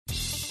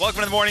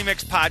Welcome to the Morning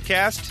Mix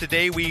podcast.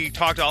 Today we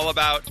talked all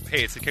about,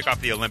 hey, it's the kickoff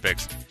of the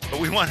Olympics,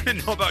 but we wanted to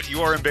know about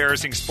your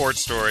embarrassing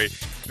sports story,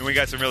 and we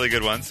got some really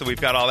good ones, so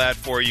we've got all that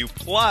for you.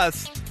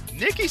 Plus,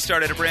 Nikki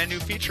started a brand new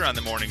feature on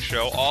the morning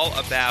show all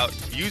about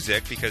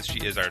music because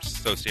she is our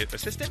associate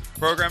assistant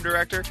program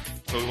director,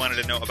 so we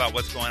wanted to know about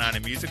what's going on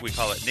in music. We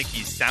call it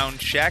Nikki's Sound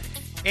Check.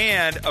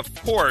 And, of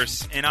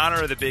course, in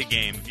honor of the big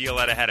game,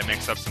 Violetta had to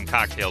mix up some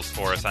cocktails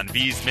for us on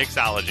V's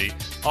Mixology.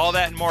 All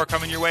that and more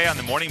coming your way on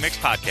the Morning Mix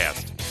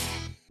podcast.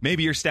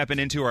 Maybe you're stepping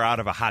into or out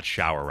of a hot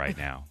shower right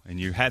now, and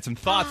you had some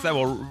thoughts that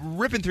were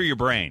ripping through your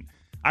brain.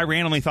 I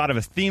randomly thought of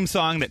a theme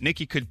song that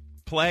Nikki could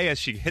play as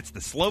she hits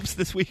the slopes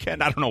this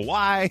weekend. I don't know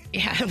why.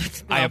 Yeah, well,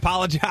 I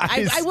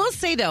apologize. I will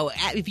say, though,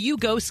 if you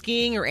go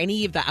skiing or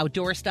any of the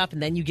outdoor stuff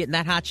and then you get in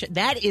that hot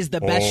that is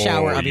the best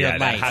shower of your life.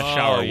 That hot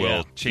shower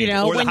will change. You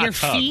know, or when your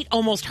tub. feet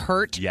almost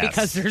hurt Yes.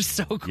 because they're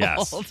so cold.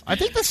 Yes. I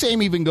think the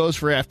same even goes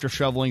for after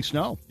shoveling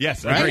snow.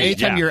 Yes, Right? agreed.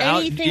 Anytime Yeah. you're out.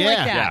 Anything like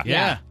that.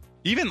 Yeah.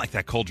 Even like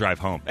that cold drive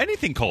home.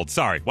 Anything cold.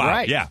 Sorry. Wow.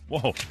 Right. Yeah.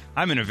 Whoa.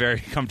 I'm in a very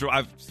comfortable.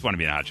 I just want to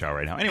be in a hot shower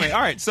right now. Anyway,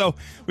 all right. So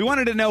we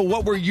wanted to know,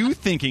 what were you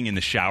thinking in the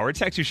shower?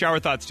 Text your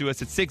shower thoughts to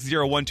us at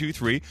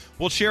 60123.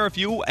 We'll share a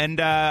few, and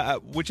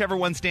whichever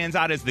one stands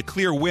out as the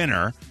clear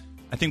winner,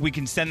 I think we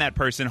can send that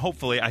person.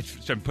 Hopefully, I'm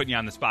putting you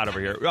on the spot over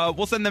here.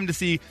 We'll send them to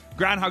see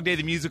Groundhog Day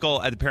the musical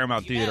at the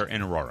Paramount Theater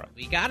in Aurora.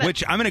 We got it.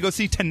 Which I'm going to go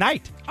see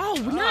tonight. Oh,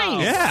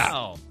 nice. Yeah.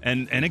 Wow.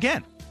 And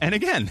again. And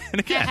again.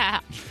 And again. Yeah.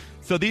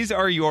 So these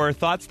are your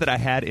thoughts that I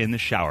had in the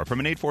shower. From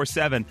an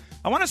 847,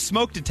 I want a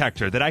smoke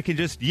detector that I can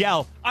just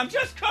yell, "I'm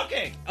just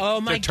cooking!" Oh,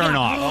 my to turn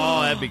God. off.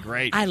 Oh, that'd be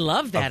great. I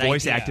love that A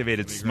voice-activated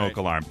idea. That'd be smoke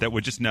great. alarm that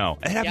would just know.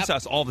 It happens to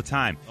us all the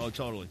time. Oh,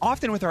 totally.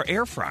 Often with our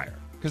air fryer,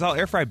 because I'll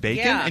air fry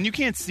bacon, Yeah. and you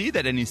can't see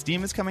that any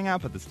steam is coming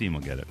out, but the steam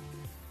will get it.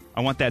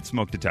 I want that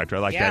smoke detector. I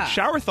like Yeah. that.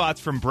 Shower thoughts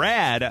from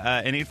Brad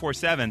in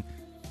 847.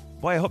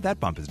 Boy, I hope that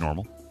bump is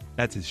normal.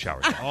 That's his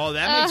shower thought. Oh,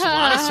 that makes a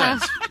lot of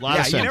sense.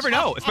 Yeah, you never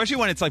know, especially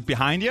when it's like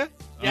behind you.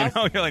 Yes.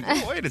 You know, you're like,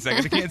 oh, wait a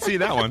second, I can't see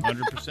that one.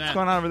 100%. What's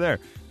going on over there?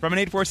 From an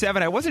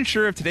 847, I wasn't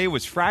sure if today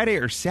was Friday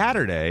or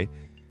Saturday,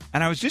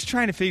 and I was just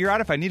trying to figure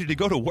out if I needed to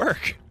go to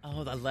work.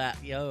 Oh,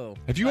 yo.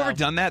 Have you ever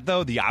done that,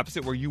 though? The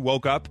opposite, where you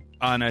woke up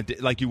on a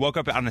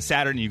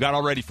Saturday and you got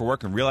all ready for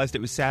work and realized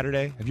it was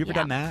Saturday? Have you ever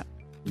done that?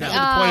 Now, to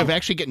the point of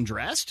actually getting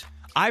dressed?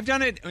 I've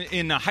done it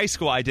in high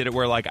school. I did it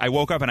where, like, I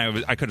woke up and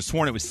I could have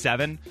sworn it was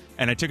 7,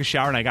 and I took a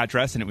shower and I got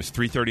dressed and it was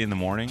 3:30 in the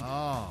morning.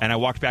 Oh. And I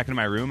walked back into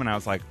my room and I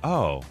was like,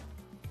 oh,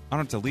 I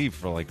don't have to leave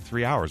for like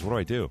 3 hours. What do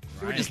I do?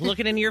 We're just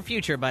looking into your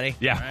future, buddy.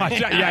 Yeah,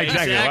 watch out. Yeah,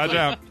 exactly. Watch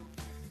out.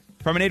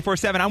 From an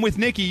 847, I'm with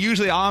Nikki.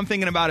 Usually all I'm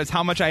thinking about is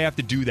how much I have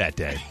to do that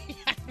day.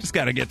 Just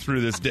got to get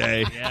through this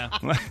day. Yeah.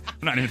 I'm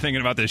not even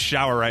thinking about this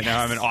shower right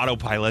now. I'm an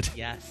autopilot.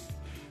 Yes.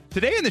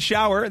 Today in the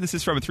shower, this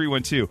is from a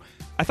 312,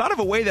 I thought of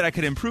a way that I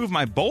could improve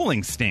my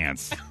bowling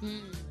stance.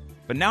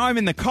 But now I'm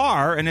in the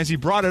car, and as you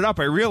brought it up,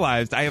 I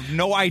realized I have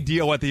no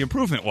idea what the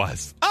improvement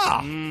was.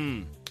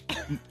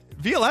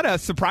 Violetta, a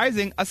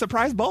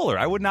surprise bowler.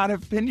 I would not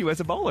have pinned you as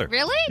a bowler.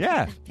 Really?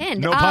 Yeah. Pinned.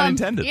 No pun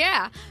intended.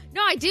 Yeah.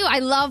 No, I do. I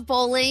love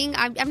bowling.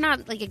 I'm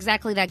not like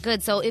exactly that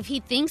good. So if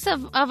he thinks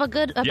of a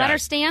better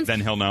stance,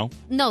 Then he'll know.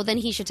 no, then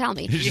he should tell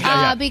me.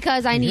 Yeah.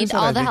 Because I Here's need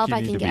what all the think help you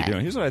I need can to be get.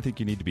 doing. Here's what I think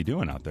you need to be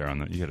doing out there.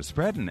 You got to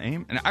spread and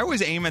aim. And I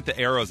always aim at the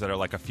arrows that are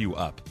like a few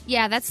up.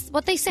 Yeah, that's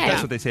what they say.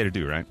 That's what they say to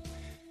do, right?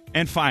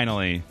 And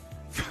finally,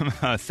 from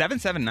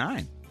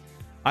 779,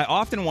 I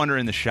often wonder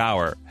in the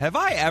shower, have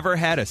I ever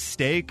had a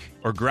steak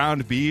or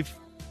ground beef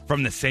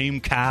from the same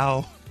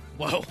cow?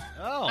 Whoa.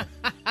 Oh.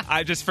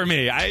 For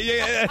me,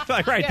 it's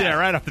like right there,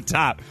 right off the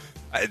top.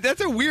 That's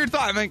a weird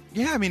thought. I'm like,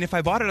 yeah, I mean, if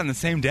I bought it on the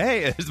same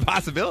day, there's a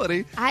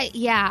possibility.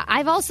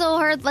 I've also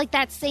heard like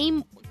that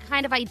same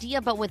kind of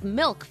idea, but with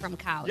milk from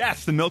cows.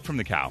 Yes, the milk from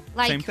the cow.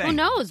 Like, same thing. who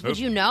knows? Would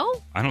you know?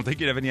 I don't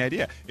think you'd have any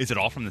idea. Is it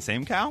all from the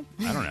same cow?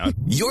 I don't know.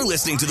 You're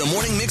listening to the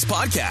Morning Mix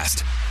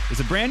podcast. It's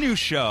a brand new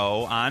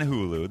show on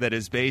Hulu that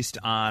is based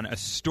on a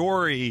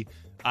story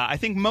I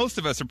think most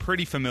of us are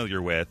pretty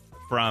familiar with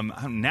from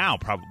now,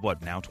 probably,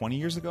 20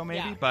 years ago maybe?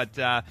 Yeah.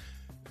 But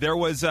there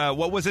was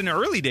what was in the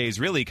early days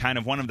really kind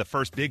of one of the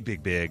first big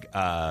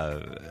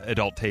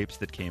adult tapes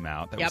that came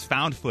out. That was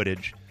found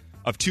footage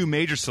of two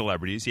major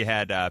celebrities. You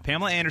had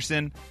Pamela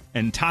Anderson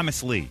and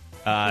Thomas Lee.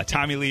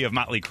 Tommy Lee of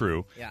Motley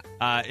Crue.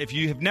 Yeah. If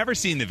you have never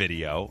seen the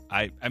video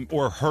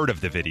or heard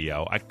of the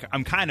video,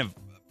 I'm kind of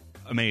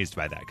amazed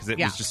by that because it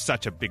was just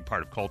such a big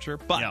part of culture.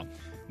 But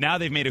now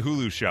they've made a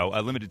Hulu show,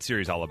 a limited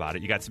series all about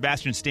it. You got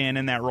Sebastian Stan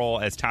in that role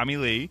as Tommy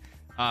Lee.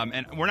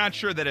 And we're not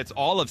sure that it's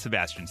all of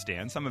Sebastian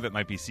Stan. Some of it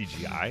might be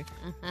CGI.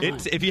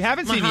 If you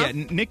haven't seen it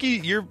yet, Nikki,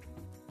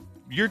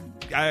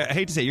 I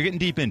hate to say, you're getting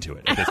deep into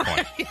it at this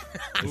point.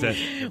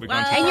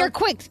 And you're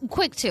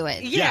quick to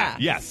it. Yeah.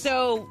 Yes.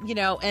 So,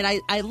 and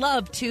I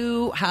love,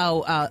 too,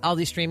 how all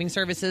these streaming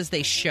services,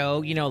 they show,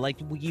 like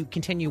you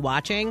continue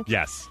watching.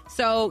 Yes.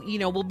 So,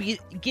 we'll be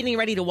getting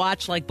ready to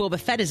watch, like, Boba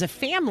Fett as a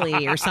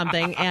family or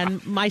something,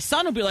 and my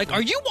son will be like,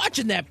 are you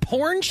watching that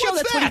porn show?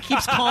 That's what he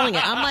keeps calling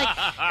it. I'm like,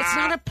 it's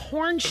not a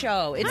porn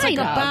show. It's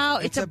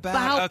about It's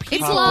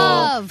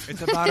love.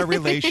 It's about a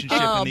relationship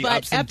and the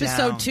ups and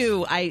episode downs.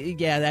 2,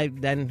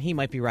 then he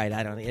might be right.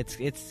 I don't know.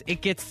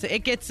 It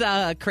gets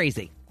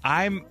crazy.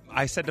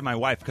 I said to my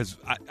wife, because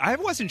I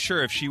wasn't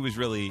sure if she was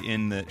really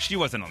she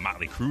wasn't a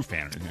Motley Crue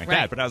fan or anything like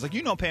that, but I was like,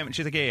 Pam, and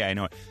she's like, yeah, I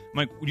know it. I'm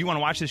like, do you want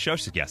to watch this show?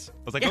 She said, yes.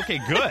 I was like, okay,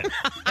 good,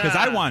 because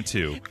I want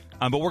to.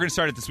 But we're going to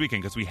start it this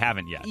weekend because we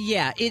haven't yet.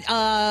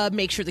 Yeah,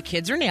 make sure the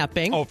kids are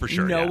napping. Oh, for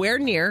sure. Nowhere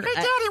near. Hey,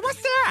 Daddy,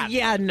 what's that?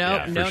 Yeah,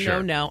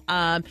 no.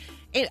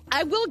 And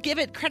I will give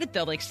it credit,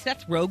 though. Like,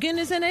 Seth Rogen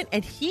is in it,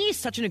 and he's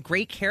such a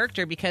great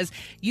character because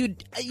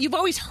you've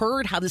always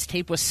heard how this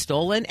tape was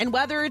stolen, and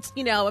whether it's,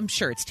 I'm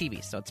sure it's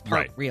TV, so it's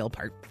part real,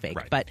 part fake.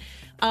 Right. But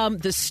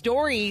the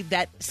story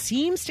that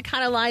seems to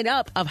kind of line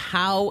up of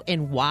how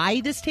and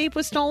why this tape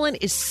was stolen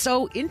is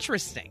so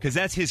interesting. Because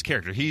that's his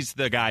character. He's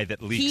the guy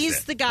that leaks it.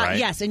 He's the guy, right?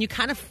 yes, and you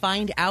kind of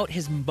find out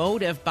his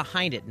motive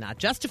behind it, not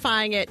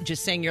justifying it,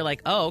 just saying you're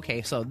like, oh,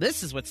 okay, so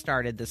this is what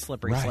started this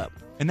slippery slope.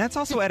 And that's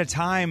also at a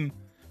time...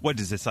 What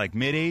is this, like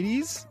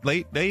mid-'80s?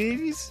 Late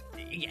 80s?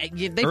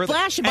 They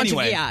flash a bunch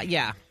of...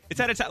 Yeah. It's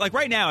at a time... Like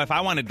right now, if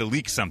I wanted to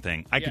leak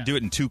something, I could do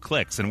it in 2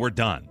 clicks and we're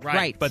done.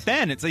 Right. But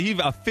then it's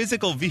a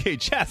physical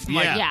VHS.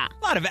 A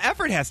lot of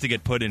effort has to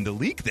get put in to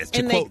leak this,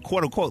 to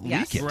quote-unquote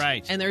leak it.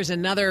 Right. And there's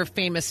another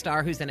famous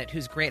star who's in it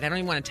who's great. I don't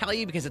even want to tell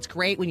you because it's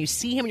great when you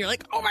see him and you're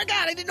like, oh my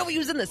God, I didn't know he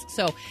was in this.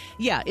 So,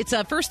 yeah, it's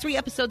first 3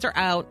 episodes are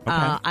out.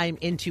 Okay. I'm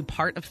into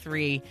part of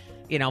 3.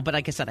 But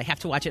like I said, I have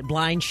to watch it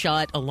blind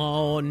shut,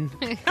 alone.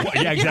 Well,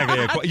 yeah,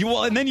 exactly.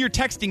 Well, and then you're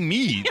texting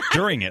me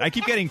during it. I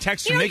keep getting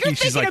texts from Nikki. You're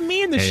She's thinking like, of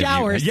me in the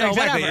shower. Yeah, so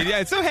exactly. whatever.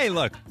 Yeah. So hey,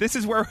 look, this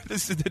is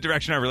the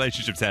direction our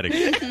relationship's heading.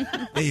 Hey,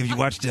 have you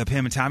watched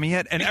Pam and Tommy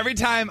yet? And every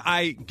time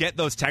I get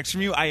those texts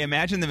from you, I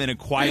imagine them in a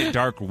quiet,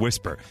 dark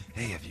whisper.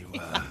 Hey, have you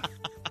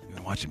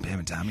been watching Pam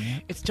and Tommy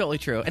yet? It's totally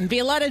true. And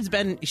Violetta's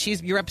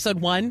she's your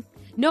episode 1.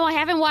 No, I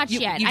haven't watched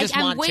yet.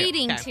 I'm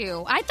waiting to.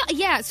 to. I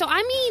thought, so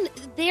I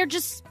mean, they're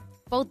just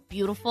both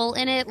beautiful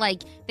in it.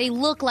 Like, they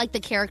look like the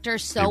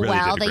characters so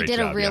well. They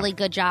did a really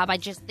good job, I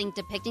just think,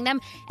 depicting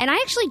them. And I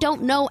actually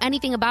don't know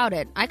anything about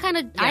it. I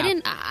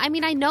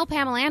know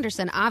Pamela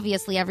Anderson.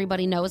 Obviously,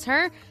 everybody knows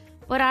her.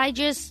 But I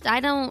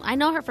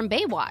know her from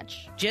Baywatch.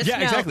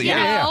 Exactly.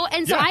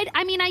 And so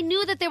I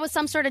knew that there was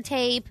some sort of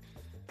tape.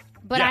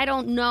 But I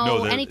don't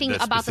know anything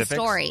about the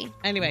story.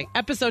 Anyway,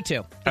 episode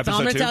 2. That's all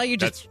I'm going to tell you.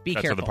 Just be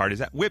careful. That's where the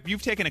party's at. Whip,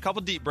 you've taken a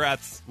couple deep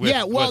breaths.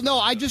 No,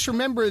 I just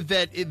remember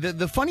that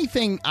the funny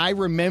thing I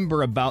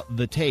remember about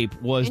the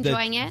tape was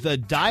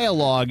the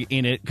dialogue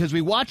in it, because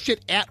we watched it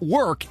at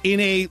work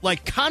in a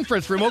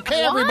conference room.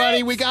 Okay,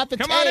 everybody, we got the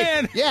tape. Come on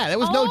in. Yeah, that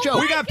was no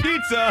joke. We got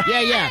pizza.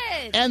 Yeah.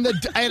 And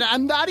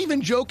I'm not even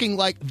joking.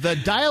 Like, the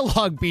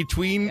dialogue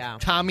between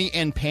Tommy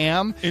and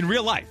Pam in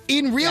real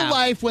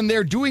life. When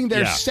they're doing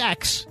their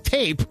sex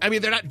tape. I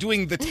mean, they're not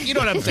doing you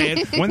know what I'm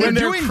saying? when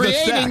they're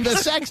creating the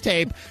sex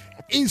tape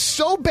is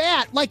so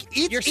bad. Like,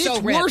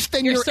 it's worse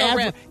than your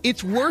average.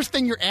 It's worse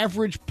than your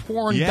average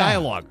porn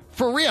dialogue.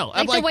 For real.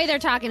 Like the way they're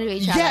talking to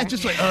each other. Yeah,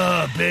 just like,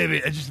 oh,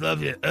 baby, I just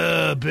love you.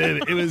 Oh,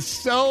 baby. It was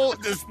so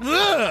just,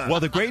 Well,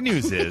 the great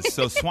news is,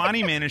 so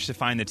Swanee managed to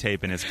find the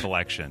tape in his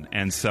collection.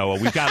 And so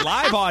we've got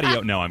live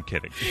audio. No, I'm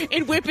kidding.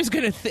 And Whip is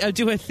going to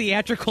do a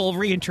theatrical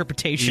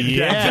reinterpretation.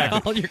 Yeah,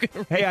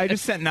 exactly. Hey, I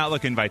just sent an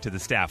Outlook invite to the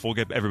staff. We'll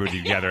get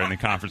everybody together in the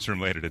conference room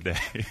later today.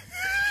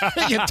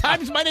 Your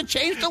times might have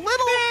changed a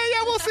little.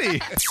 Yeah, we'll see.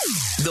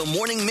 The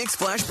Morning Mix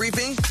Flash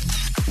Briefing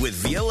with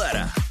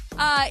Violetta.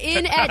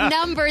 In at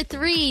number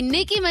 3,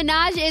 Nicki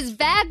Minaj is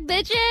back,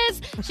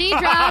 bitches. She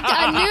dropped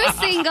a new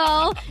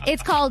single.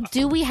 It's called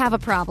Do We Have a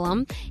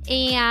Problem?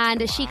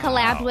 And she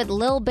collabed with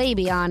Lil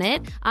Baby on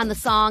it, on the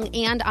song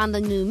and on the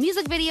new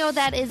music video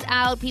that is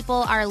out.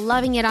 People are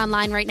loving it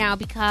online right now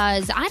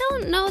because I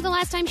don't know the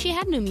last time she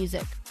had new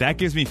music. That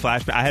gives me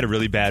flashback. I had a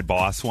really bad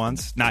boss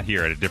once, not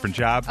here, at a different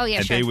job. Oh, yeah,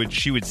 and sure.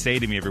 she would say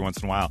to me every once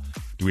in a while,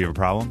 do we have a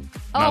problem?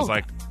 And I was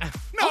like,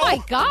 no. Oh,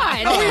 my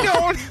God. No, we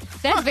don't.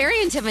 That's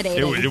very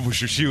intimidating.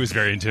 She was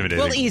very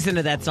intimidating. We'll ease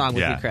into that song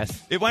with you,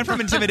 Chris. It went from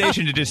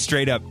intimidation to just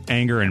straight up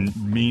anger and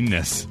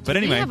meanness. But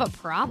anyway. We have a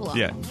problem.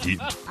 Yeah.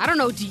 I don't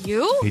know. Do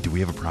you? Hey, do we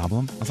have a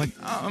problem? I was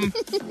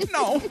like,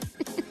 no.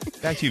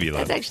 Back to you, Vila.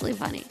 That's actually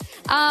funny.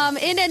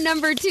 In at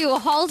number 2,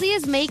 Halsey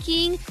is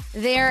making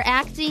their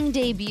acting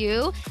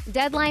debut.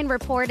 Deadline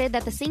reported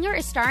that the singer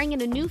is starring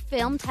in a new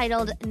film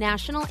titled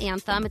National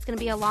Anthem. It's going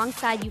to be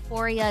alongside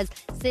Euphoria's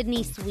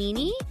Sydney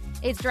Sweeney.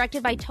 It's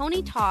directed by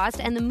Tony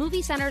Tost, and the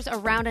movie centers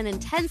around an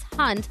intense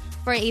hunt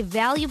for a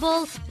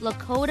valuable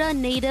Lakota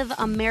Native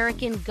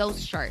American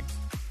ghost shirt.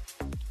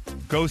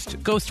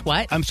 Ghost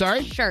what? I'm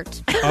sorry?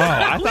 Shirt. Oh,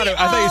 I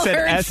thought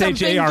you said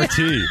SHART.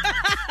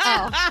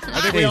 Oh.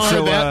 I think we all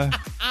heard that.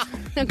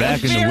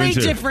 Back in the Very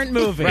winter, different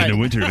movie. in the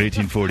winter of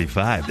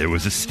 1845, there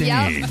was a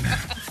stain.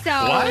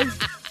 So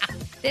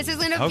this is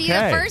going to be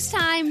the first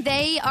time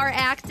they are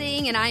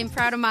acting, and I'm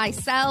proud of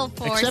myself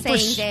for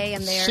saying they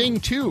and their. Sing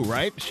 2,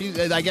 right?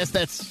 I guess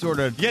that's sort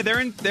of... Yeah,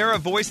 they're a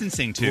voice in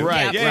Sing 2.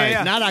 Right,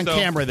 Yeah. Not on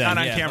camera then. Not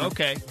on Yeah, camera.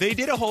 okay. They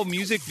did a whole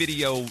music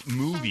video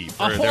movie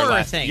for A their horror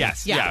last, thing.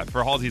 Yes, Yeah.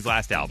 for Halsey's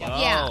last album.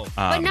 Yeah,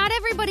 but not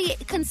everybody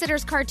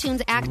considers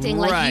cartoons acting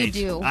like you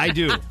do. I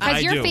do.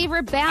 Because your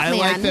favorite Batman. I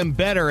like them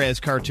better as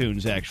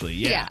cartoons, actually.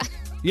 Yeah.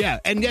 Yeah,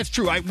 and that's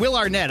true. Will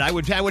Arnett, I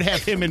would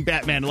have him in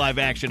Batman live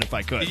action if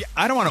I could. Yeah,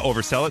 I don't want to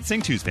oversell it.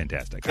 Sing 2's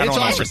fantastic. I don't It's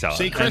want to awesome. oversell it.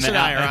 See, Chris and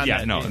I are on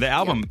that. the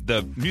album,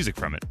 the music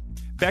from it.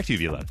 Back to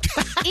you, Violetta.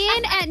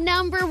 In at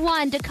number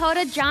 1,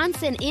 Dakota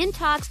Johnson in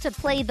talks to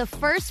play the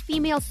first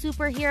female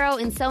superhero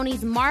in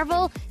Sony's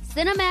Marvel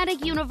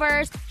Cinematic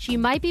Universe. She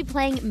might be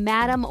playing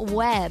Madam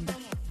Web.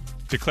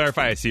 To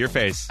clarify, I see your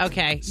face.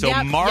 Okay. So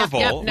Yep, Marvel,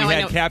 yep, yep. No, we I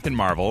had know. Captain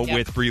Marvel Yep.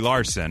 with Brie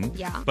Larson.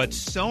 Yeah. But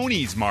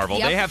Sony's Marvel,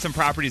 Yep. they have some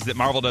properties that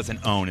Marvel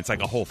doesn't own. It's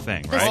like a whole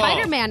thing, The right?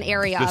 Spider-Man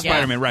area The of it.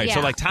 Spider-Man, right. Yeah. So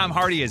like Tom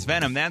Hardy as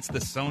Venom, that's the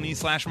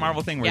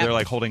Sony/Marvel thing where Yep. they're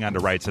like holding on to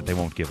rights that they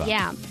won't give up.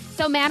 Yeah.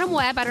 So Madam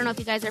Web, I don't know if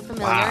you guys are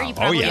familiar. Wow. You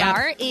probably Oh, yeah.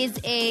 are, is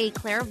a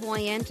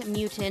clairvoyant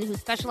mutant who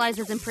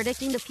specializes in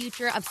predicting the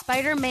future of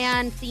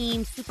Spider-Man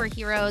themed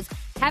superheroes,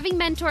 having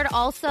mentored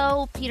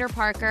also Peter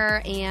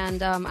Parker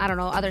and I don't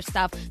know, other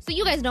stuff. So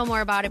you guys know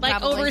more about it Like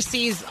probably.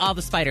 oversees all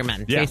the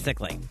Spider-Men, Yeah.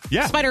 basically.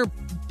 Yeah. Spider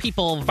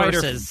people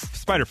versus...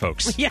 Spider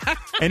folks. Yeah.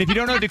 And if you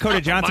don't know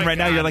Dakota Johnson right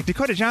now, you're like,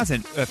 Dakota Johnson,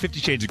 50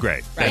 Shades of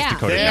Grey. That's Yeah.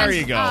 Dakota There Johnson.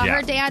 you go. Yeah.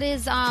 Her dad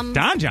is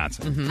Don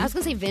Johnson. I was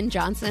gonna say Vin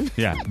Johnson.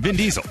 Yeah. Vin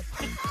Diesel.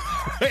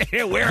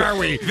 Where are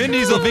we? Vin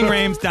Diesel, Ving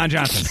Rhames, Don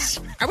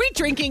Johnson. Are we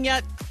drinking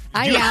yet?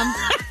 I am.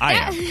 I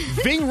am.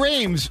 Ving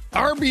Rhames,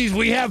 Arby's,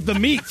 we have the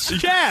meats.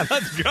 Yeah,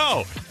 let's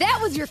go. That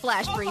was your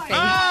flash briefing.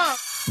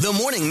 The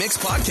Morning Mix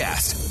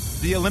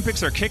Podcast. The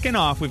Olympics are kicking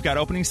off. We've got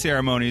opening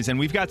ceremonies, and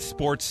we've got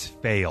sports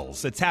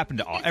fails. It's happened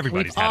to all.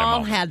 Everybody's We've had a all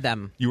moment. had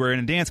them. You were in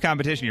a dance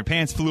competition. Your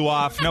pants flew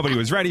off. Nobody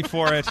was ready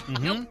for it.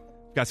 Mm-hmm.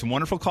 Got some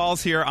wonderful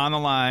calls here on the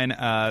line.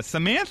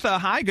 Samantha,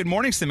 hi. Good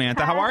morning,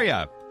 Samantha. How are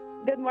you?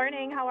 Good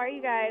morning. How are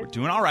you guys? We're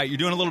doing all right. You're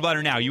doing a little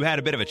better now. You had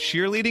a bit of a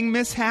cheerleading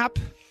mishap.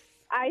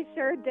 I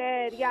sure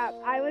did. Yeah,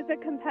 I was a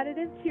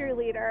competitive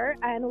cheerleader,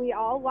 and we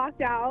all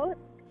walked out,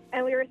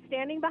 and we were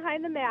standing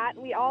behind the mat.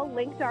 We all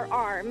linked our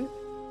arms,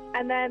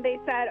 and then they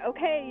said,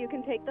 okay, you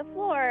can take the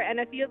floor, and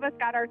a few of us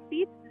got our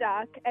feet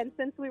stuck, and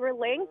since we were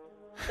linked,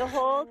 the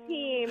whole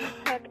team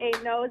took a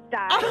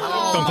nosedive.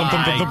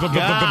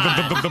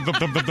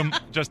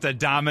 Just a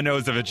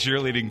dominoes of a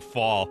cheerleading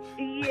fall.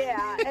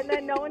 Yeah, and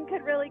then no one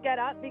could really get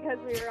up because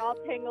we were all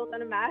tangled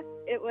in a mess.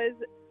 It was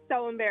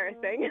so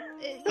embarrassing.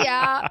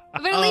 Yeah.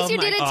 But at least you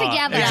did it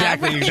together.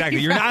 Exactly.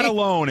 You're not Right.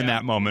 alone in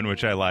that moment,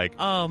 which I like.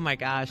 Oh, my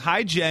gosh.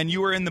 Hi, Jen.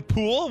 You were in the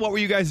pool. What were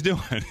you guys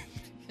doing?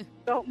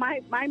 So my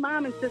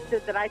mom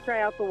insisted that I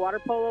try out the water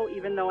polo,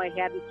 even though I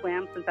hadn't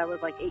swam since I was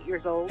like 8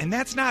 years old. And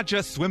that's not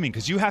just swimming,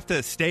 because you have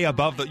to stay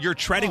above you're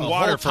treading the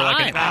water whole for like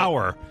an time.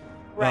 hour.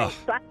 Right. Ugh.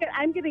 So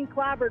I'm getting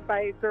clobbered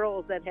by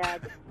girls that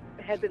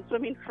had been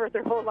swimming for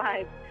their whole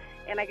lives.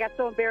 And I got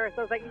so embarrassed.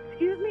 I was like,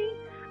 excuse me?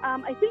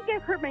 I think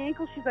I've hurt my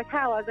ankle. She's like,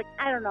 how? I was like,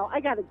 I don't know.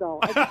 I got to go.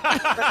 I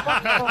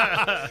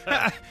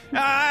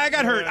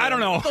got hurt. I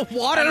don't know. The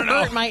water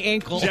hurt my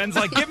ankle. Jen's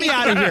like, get me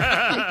out of here.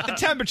 The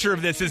temperature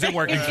of this isn't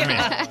working for me.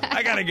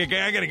 I gotta get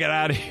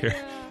out of here.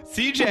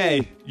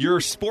 CJ,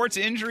 your sports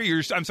injury,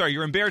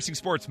 your embarrassing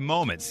sports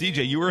moment.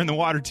 CJ, you were in the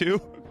water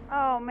too?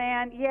 Oh,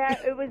 man. Yeah,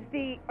 it was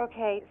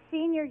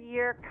senior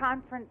year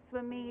conference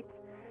swim meet,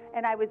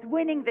 and I was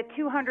winning the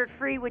 200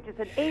 free, which is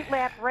an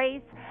 8-lap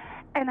race,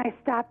 and I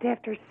stopped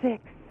after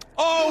 6.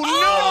 Oh, no!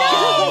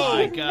 Oh, my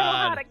I didn't know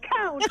how God. to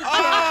count.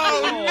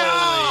 Oh,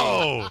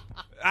 no!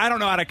 I don't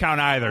know how to count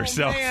either.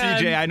 So,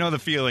 man. CJ, I know the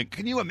feeling.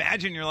 Can you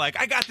imagine? You're like,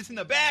 I got this in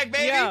the bag,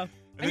 baby. Yeah. And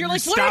And you're then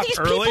like, you what are stop these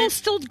early? people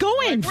still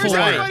going Where's for?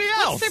 everybody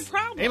else? What's their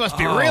problem? They must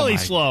be Oh, really my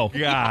slow.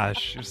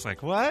 Gosh, just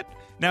like what?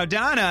 Now,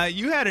 Donna,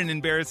 you had an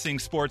embarrassing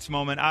sports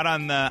moment out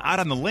on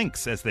the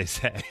links, as they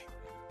say.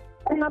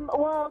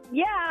 Well,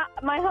 yeah,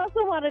 my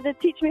husband wanted to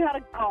teach me how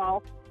to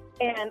golf,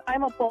 and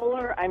I'm a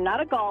bowler. I'm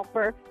not a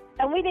golfer.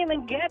 And we didn't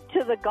even get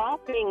to the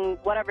golfing,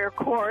 whatever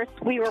course.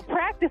 We were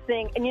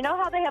practicing, and you know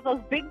how they have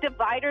those big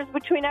dividers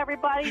between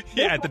everybody?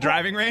 Yeah, at the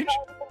driving range.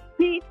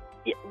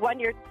 When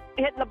you're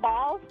hitting the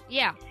balls?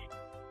 Yeah.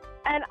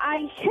 And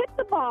I hit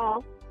the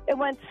ball. It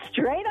went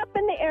straight up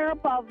in the air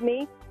above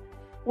me,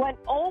 went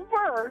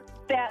over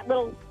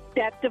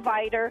that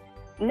divider,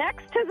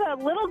 next to the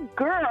little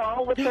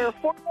girl with her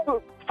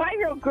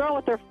 5-year-old girl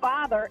with her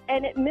father,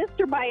 and it missed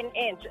her by an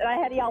inch. And I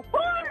had to yell,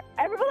 4!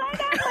 Everybody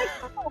like,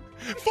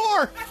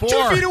 4! 2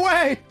 feet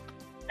away!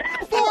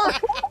 4!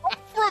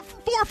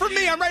 4 from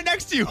me. I'm right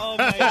next to you. Oh,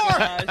 my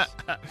gosh.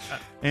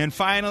 And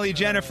finally,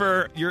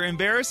 Jennifer, your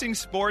embarrassing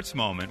sports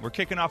moment. We're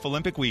kicking off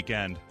Olympic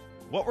weekend.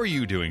 What were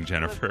you doing,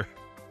 Jennifer?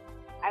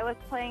 I was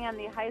playing on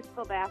the high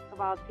school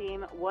basketball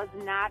team, was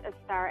not a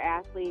star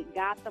athlete,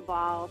 got the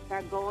ball,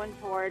 started going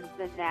towards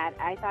the net.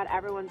 I thought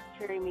everyone's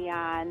cheering me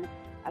on.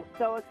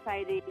 So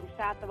exciting.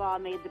 Shot the ball,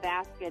 made the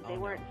basket. They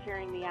weren't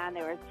cheering me on.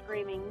 They were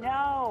screaming,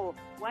 no!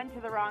 Went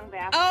to the wrong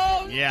basket.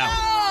 Oh,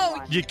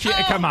 no! You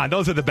can't, come on,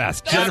 those are the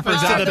best.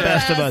 Jennifer's out the there.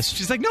 best of us.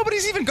 She's like,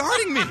 nobody's even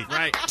guarding me.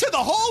 Right. To the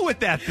hole with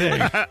that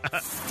thing.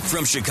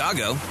 From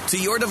Chicago to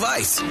your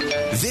device,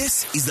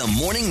 this is the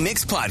Morning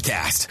Mix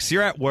Podcast. So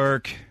you're at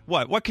work.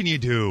 What can you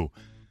do?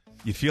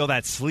 You feel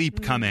that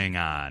sleep coming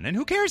on. And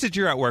who cares that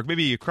you're at work?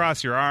 Maybe you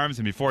cross your arms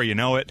and before you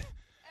know it.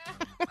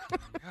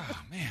 Oh,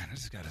 man, I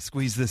just got to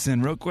squeeze this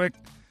in real quick.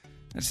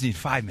 I just need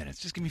 5 minutes.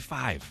 Just give me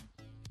 5.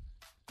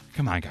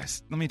 Come on,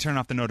 guys. Let me turn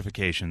off the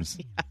notifications.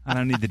 Yeah. I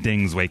don't need the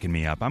dings waking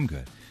me up. I'm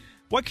good.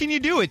 What can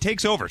you do? It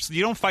takes over. So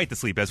you don't fight the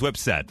sleep, as Whip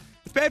said.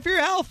 It's bad for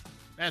your health.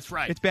 That's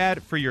right. It's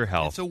bad for your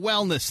health. It's a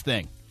wellness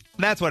thing.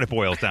 That's what it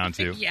boils down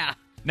to. Yeah.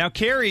 Now,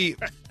 Carrie,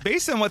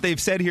 based on what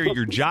they've said here,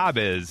 your job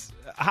is,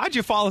 how'd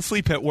you fall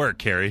asleep at work,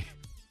 Carrie?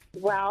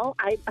 Well,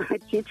 I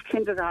teach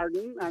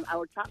kindergarten. I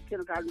taught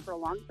kindergarten for a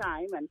long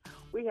time, and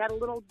we had a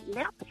little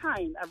nap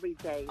time every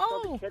day.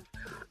 Oh. So the kids,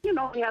 we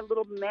had a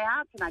little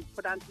nap, and I'd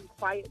put on some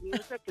quiet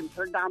music and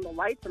turn down the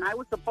lights, and I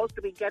was supposed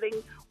to be getting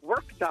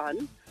work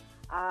done.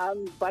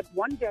 But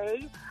one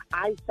day,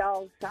 I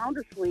fell sound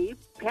asleep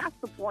past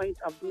the point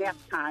of nap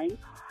time,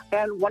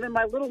 and one of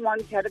my little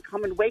ones had to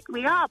come and wake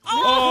me up.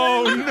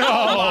 Oh, no.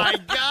 Oh, my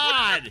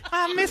God.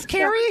 Miss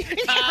Carrie?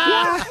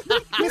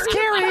 Miss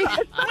Carrie,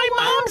 my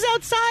mom's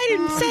outside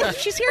and said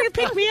she's here to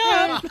pick me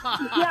up.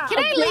 Yeah, Can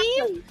I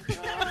leave?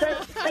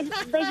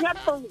 They had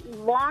the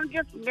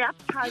longest nap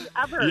time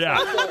ever. Yeah.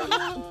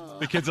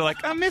 The kids are like,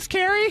 Miss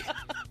Carrie?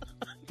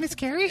 Miss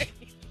Carrie?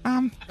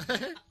 Can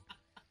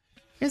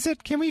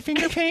we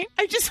finger paint?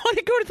 I just want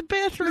to go to the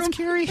bathroom. Miss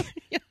Carrie?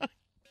 Yeah.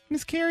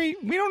 Miss Carrie,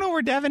 we don't know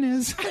where Devin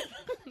is.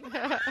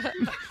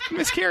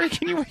 Miss Carrie,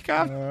 can you wake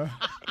up?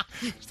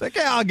 she's like,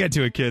 yeah, I'll get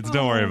to it, kids.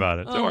 Don't worry about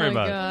it. Don't worry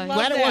about it.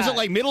 Glad it wasn't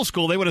like middle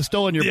school. They would have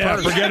stolen your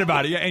purse. Forget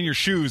about it. Yeah, and your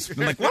shoes.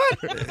 I'm like, what?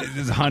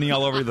 There's honey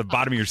all over the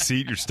bottom of your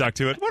seat. You're stuck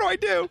to it. What do I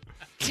do?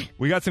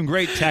 We got some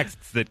great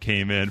texts that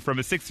came in from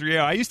a 630.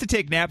 I used to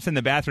take naps in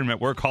the bathroom at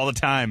work all the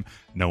time.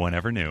 No one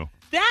ever knew.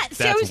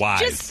 That's I was wise.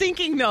 Just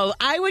thinking, though,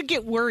 I would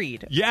get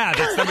worried. Yeah,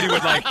 that somebody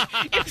would like...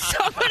 if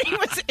somebody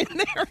was in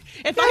there,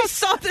 if I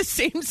saw the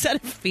same set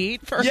of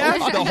feet for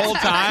the whole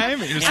time,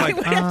 you're just I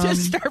would have to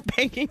start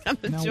banging on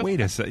the door.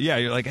 Wait a second. Yeah,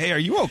 you're like, hey, are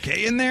you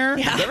okay in there?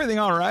 Yeah. Is everything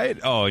all right?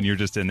 Oh, and you're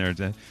just in there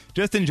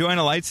just enjoying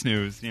a light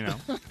snooze,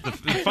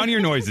 The funnier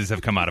noises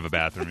have come out of a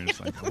bathroom. You're just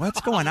like,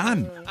 what's going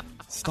on?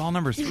 Stall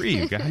number 3,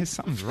 you guys.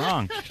 Something's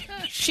wrong.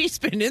 She's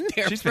been in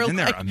there for a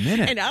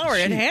minute. An hour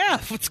and a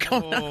half. What's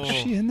going on? Is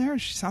she in there?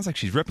 She sounds like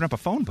she's ripping up a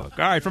phone book.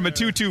 All right, from a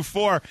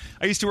 224,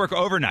 I used to work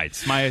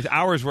overnights. My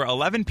hours were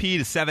 11 p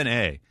to 7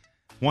 a.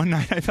 One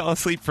night I fell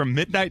asleep from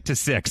midnight to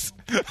 6.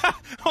 I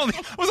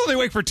was only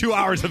awake for 2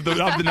 hours of the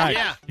night.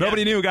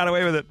 Nobody knew. Got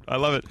away with it. I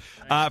love it.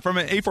 From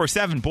an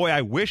 847, boy,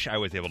 I wish I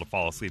was able to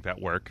fall asleep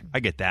at work. I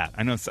get that.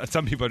 I know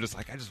some people are just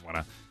like, I just want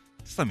to.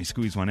 Just let me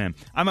squeeze one in.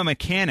 I'm a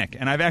mechanic,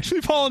 and I've actually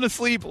fallen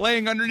asleep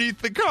laying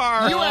underneath the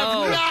car. You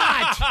have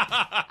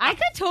not! I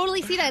could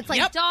totally see that. It's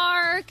like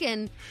dark,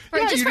 and for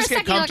a second, you're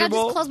like, I'll just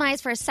close my eyes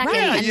for a second,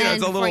 and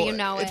then before you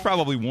know it. It's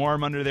probably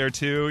warm under there,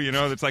 too.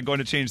 It's like going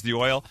to change the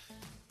oil.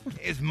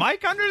 Is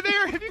Mike under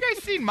there? Have you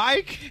guys seen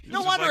Mike?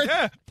 No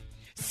wonder.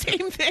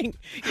 Same thing.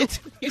 It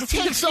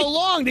takes so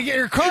long to get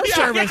your car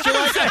serviced. You're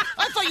like,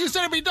 I thought you said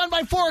it'd be done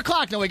by 4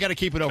 o'clock. No, we got to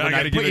keep it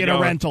overnight. Put you in a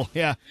rental.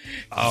 Yeah.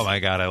 Oh, my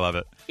God. I love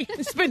it.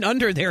 It's been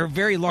under there a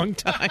very long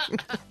time.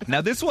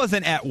 Now, this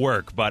wasn't at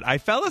work, but I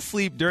fell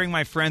asleep during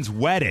my friend's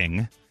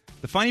wedding.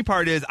 The funny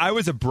part is I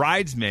was a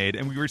bridesmaid,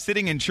 and we were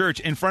sitting in church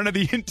in front of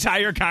the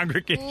entire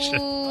congregation.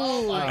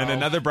 Ooh. And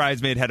another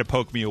bridesmaid had to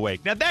poke me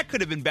awake. Now, that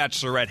could have been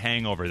bachelorette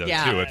hangover, though,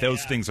 too, if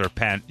those things are,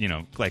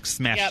 like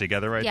smashed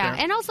together there. Yeah,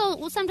 and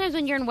also, sometimes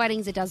when you're in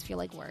weddings, it does feel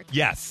like work.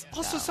 Yes.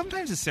 Also,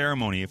 sometimes a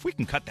ceremony, if we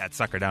can cut that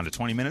sucker down to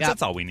 20 minutes,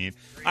 that's all we need.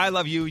 I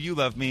love you, you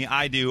love me,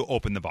 I do,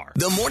 open the bar.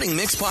 The Morning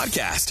Mix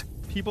Podcast.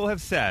 People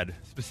have said,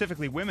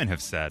 specifically women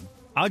have said,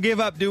 I'll give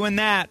up doing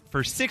that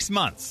for 6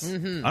 months.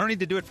 Mm-hmm. I don't need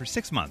to do it for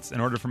 6 months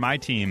in order for my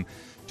team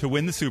to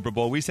win the Super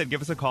Bowl. We said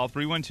give us a call,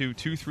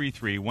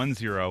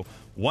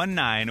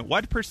 312-233-1019.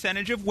 What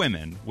percentage of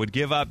women would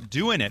give up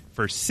doing it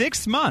for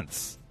 6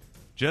 months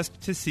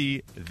just to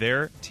see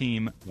their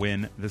team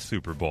win the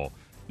Super Bowl?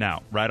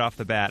 Now, right off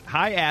the bat,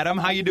 hi, Adam.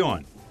 How you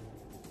doing?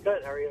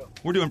 Good. How are you?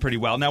 We're doing pretty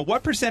well. Now,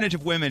 what percentage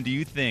of women do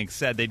you think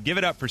said they'd give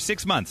it up for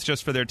 6 months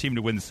just for their team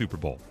to win the Super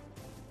Bowl?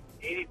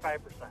 85%.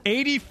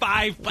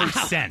 85%. Wow,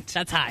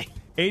 that's high.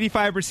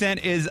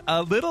 85% is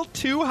a little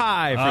too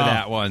high for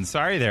that one.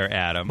 Sorry there,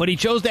 Adam. But he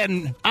chose that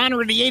in honor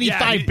of the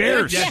 85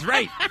 Bears. That's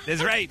right.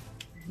 That's right.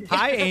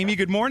 Hi, Amy.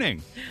 Good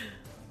morning.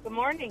 Good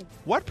morning.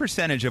 What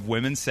percentage of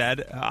women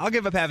said, I'll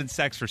give up having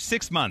sex for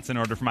 6 months in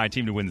order for my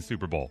team to win the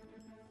Super Bowl?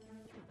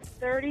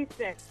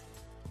 36.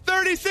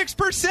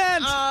 36%!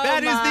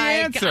 That is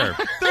the answer.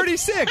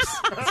 36.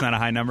 That's not a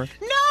high number.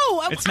 No,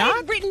 No, It's I've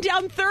not? written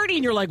down 30,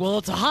 and you're like, well,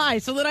 it's a high,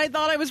 so then I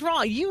thought I was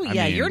wrong.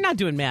 You're not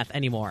doing math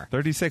anymore.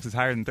 36 is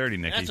higher than 30,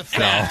 Nikki. That's a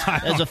fact.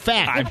 That's a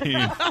fact. I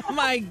mean, Oh,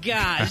 my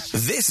gosh.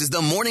 This is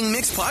the Morning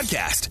Mix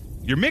Podcast.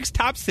 your mixed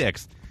top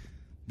 6.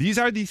 These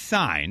are the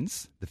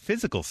signs, the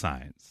physical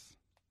signs,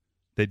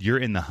 that you're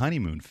in the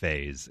honeymoon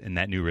phase in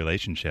that new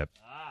relationship.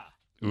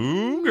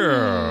 Ooh,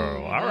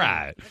 girl. All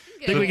right.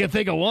 I think we can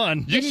think of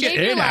one. You can Shave get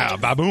your in now,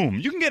 legs. ba-boom.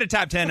 You can get a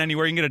top 10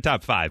 anywhere. You can get a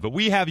top 5. But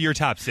we have your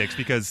top 6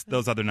 because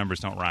those other numbers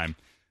don't rhyme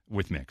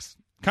with mix.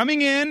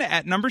 Coming in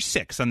at number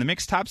 6 on the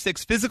mixed top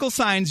 6 physical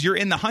signs you're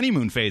in the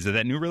honeymoon phase of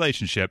that new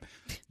relationship.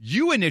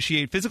 You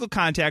initiate physical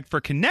contact for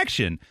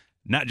connection,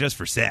 not just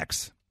for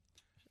sex.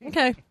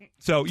 Okay.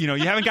 So, you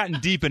haven't gotten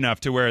deep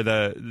enough to where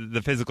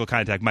the physical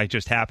contact might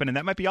just happen, and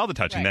that might be all the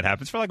touching that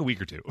happens for like a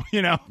week or two,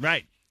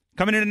 Right.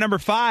 Coming in at number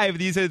 5,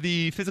 these are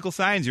the physical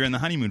signs you're in the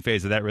honeymoon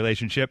phase of that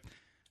relationship.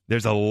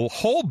 There's a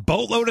whole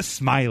boatload of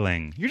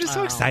smiling. You're just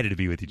so excited to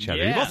be with each other.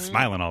 Yeah. You're both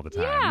smiling all the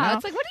time. Yeah, no?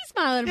 it's like, what are you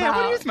smiling Yeah, about?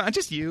 what are you smiling?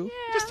 Just you.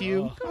 Just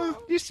you. Oh,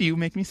 just you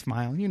make me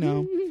smile,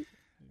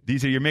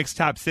 These are your mixed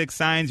top 6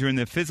 signs. You're in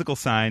the physical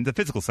signs.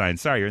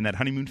 You're in that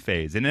honeymoon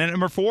phase. And then at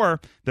number 4,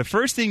 the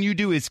first thing you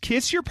do is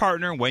kiss your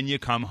partner when you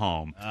come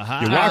home.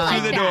 You walk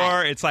through the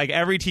door. It's like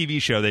every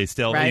TV show. They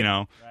still,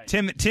 Right.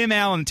 Tim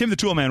Allen, Tim the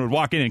Tool Man would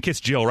walk in and kiss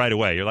Jill right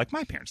away. You're like,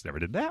 my parents never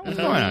did that. What's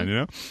going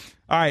on,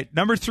 All right,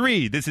 number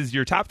 3. This is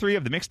your top 3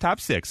 of the mixed top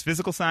 6.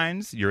 Physical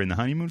signs. You're in the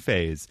honeymoon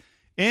phase.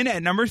 In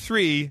at number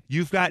 3,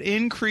 you've got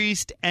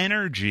increased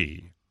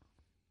energy.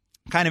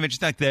 Kind of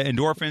interesting, like the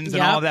endorphins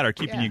and all of that are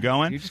keeping you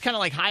going. You're just kind of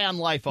like high on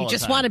life all You the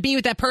just time. want to be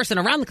with that person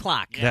around the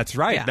clock. That's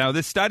right. Yeah. Now,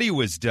 this study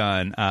was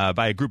done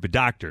by a group of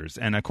doctors,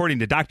 and according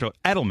to Dr.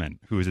 Edelman,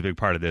 who is a big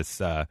part of this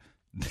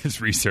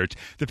this research,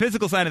 the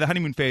physical sign of the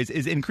honeymoon phase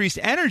is increased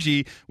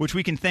energy, which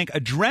we can thank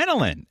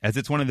adrenaline, as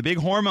it's one of the big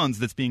hormones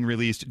that's being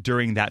released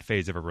during that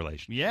phase of a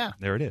relationship. Yeah.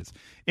 There it is.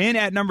 In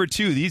at number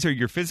 2, these are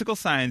your physical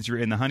signs you're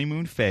in the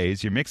honeymoon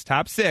phase, your mixed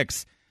top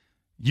 6.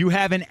 You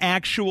have an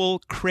actual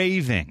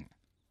craving.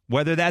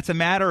 Whether that's a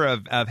matter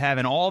of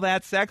having all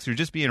that sex or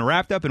just being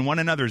wrapped up in one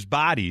another's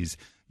bodies,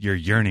 you're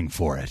yearning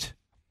for it.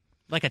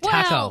 Like a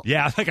taco. Well-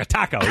 Yeah, like a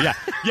taco. Yeah.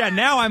 Yeah,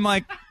 now I'm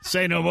like,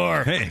 Say no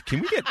more. hey,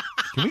 can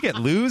we get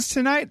Lou's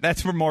tonight?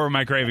 That's where more of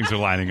my cravings are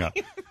lining up.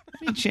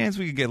 Any chance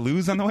we could get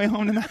Lou's on the way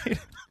home tonight?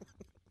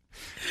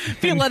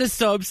 Violetta's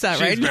so upset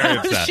She's right very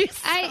now.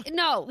 upset. I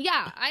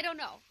don't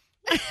know.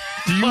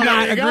 Do you not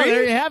There you go. agree?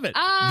 There you have it.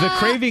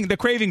 The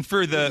craving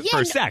for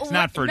for sex,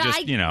 not for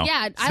just, Yeah,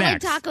 I like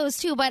snacks. tacos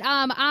too, but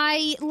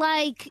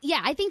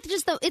I think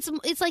just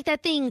it's like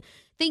that thing.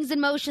 Things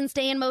in motion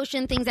stay in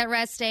motion. Things at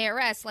rest stay at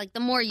rest. Like the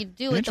more you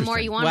do it, the more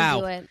Interesting. you want Wow.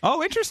 to do it.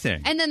 Oh,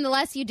 interesting. And then the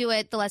less you do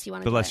it, the less you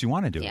want to The do less it. you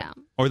want to do Yeah. it.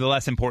 Or the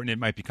less important it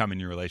might become in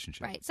your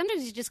relationship. Right.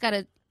 Sometimes you just got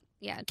to,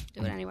 do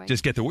it anyway.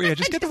 Just get the work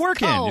Just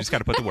in. go. You just got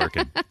to put the work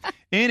in.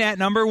 In at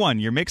number 1,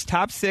 your mixed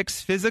top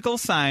 6 physical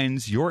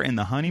signs you're in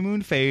the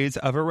honeymoon phase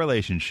of a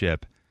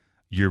relationship.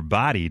 Your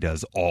body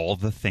does all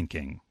the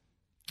thinking.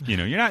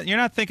 You're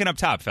not thinking up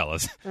top,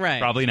 fellas. Right.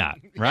 Probably not.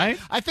 Right?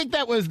 I think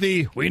that was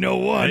the we know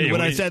one Hey,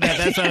 when I we- said that.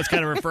 That's what I was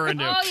kind of referring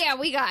to. Oh, yeah,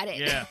 we got it.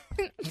 Yeah.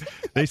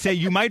 They say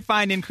you might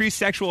find increased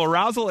sexual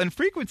arousal and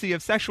frequency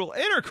of sexual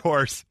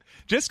intercourse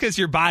just because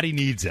your body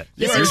needs it.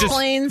 This You're just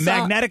explains,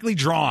 magnetically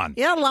drawn.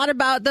 Yeah, a lot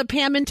about the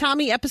Pam and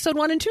Tommy episode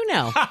 1 and 2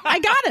 now. I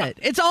got it.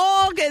 It's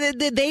all good.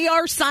 They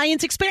are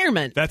science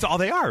experiment. That's all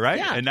they are, right?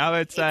 Yeah. And now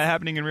it's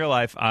happening in real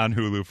life on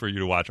Hulu for you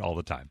to watch all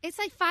the time. It's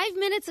like 5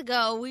 minutes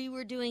ago we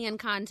were doing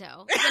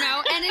Encanto,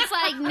 and it's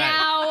like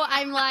now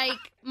I'm like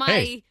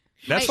Hey,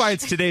 that's why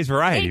it's today's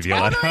variety, It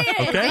Violetta. totally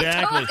is. Okay?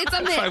 It's a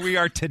That's mix. why we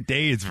are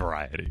today's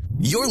variety.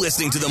 You're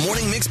listening to the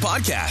Morning Mix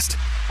Podcast.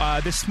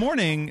 This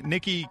morning,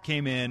 Nikki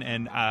came in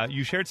and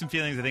you shared some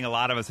feelings I think a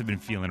lot of us have been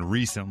feeling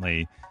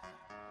recently,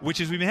 which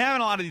is we've been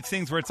having a lot of these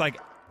things where it's like,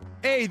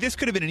 A, this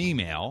could have been an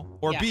email,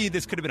 or Yeah. B,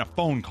 this could have been a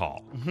phone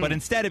call. But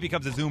instead it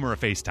becomes a Zoom or a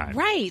FaceTime.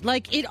 Right.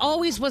 Like it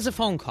always was a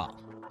phone call.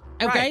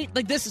 Okay? Right.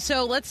 Like this.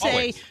 So let's say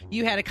Always.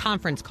 you had a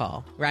conference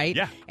call, right?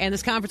 Yeah. And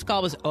this conference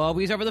call was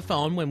always over the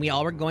phone when we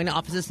all were going to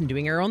offices and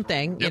doing our own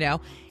thing,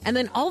 Yep. And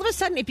then all of a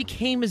sudden it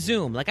became a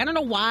Zoom. Like I don't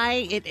know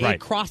why it Right.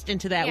 crossed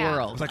into that Yeah.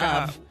 world. It's like,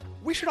 of,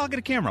 we should all get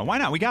a camera. Why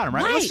not? We got them,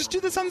 right? Right. Let's just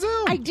do this on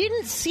Zoom. I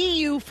didn't see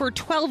you for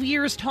 12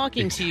 years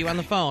talking to you on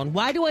the phone.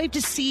 Why do I have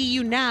to see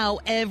you now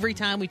every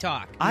time we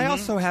talk? I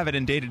also have it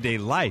in day-to-day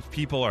life.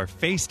 People are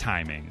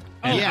FaceTiming.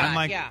 And yeah, I'm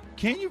like, yeah.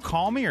 can't you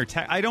call me or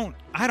text? I don't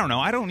know.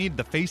 I don't need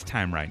the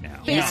FaceTime right now.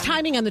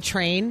 FaceTiming on the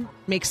train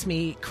makes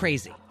me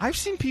crazy. I've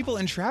seen people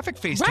in traffic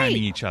FaceTiming Right.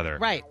 each other.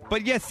 Right.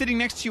 But yet sitting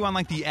next to you on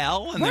like the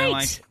L and they're Right.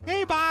 like,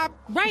 hey, Bob.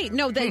 Right.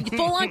 No, the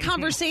full-on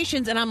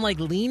conversations, and I'm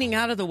like leaning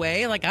out of the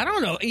way. Like, I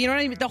don't know. You know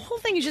what I mean? The whole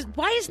thing is just,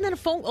 why isn't that a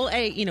phone? Well,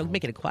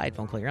 make it a quiet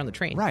phone call. You're on the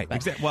train. Right. But-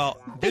 Exactly.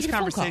 Well, this it a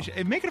phone call.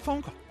 conversation, make it a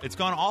phone call. It's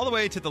gone all the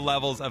way to the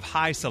levels of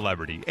high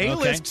celebrity.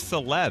 A-list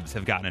celebs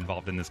have gotten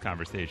involved in this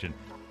conversation.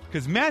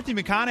 Because Matthew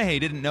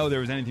McConaughey didn't know there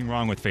was anything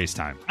wrong with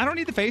FaceTime. I don't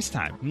need the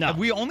FaceTime. No.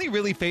 We only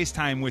really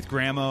FaceTime with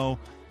Grandma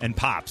and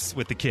Pops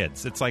with the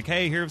kids. It's like,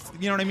 hey, here's,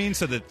 you know what I mean?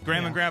 So that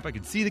Grandma and Grandpa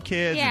can see the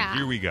kids, and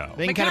here we go.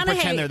 They can kind of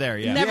pretend they're there,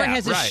 never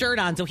has his shirt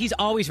on, so he's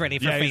always ready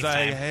for FaceTime. He's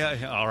like,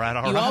 hey, all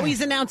right. You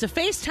always announce a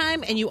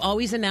FaceTime, and you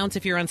always announce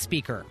if you're on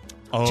speaker.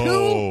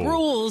 Oh. 2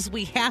 rules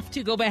we have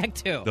to go back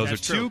to. Those are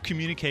 2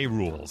 communique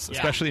rules,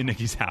 especially in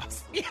Nikki's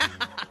house. Yeah.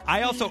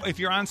 I also, if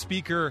you're on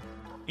speaker,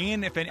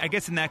 and I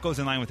guess that goes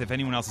in line with if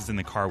anyone else is in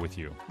the car with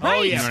you. Right.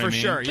 Oh, yeah, you know for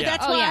sure. But Yeah.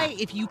 that's why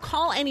if you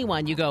call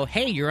anyone, you go,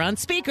 hey, you're on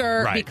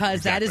speaker,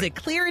 because that is a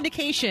clear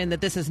indication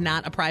that this is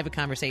not a private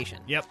conversation.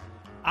 Yep.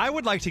 I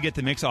would like to get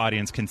the Mix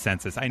audience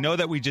consensus. I know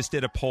that we just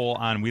did a poll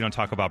on We Don't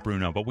Talk About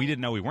Bruno, but we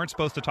didn't know we weren't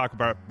supposed to talk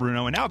about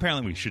Bruno, and now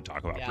apparently we should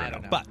talk about I Bruno.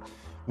 don't know. But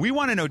we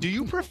want to know, do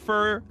you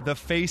prefer the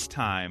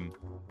FaceTime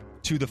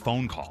to the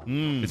phone call?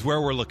 Is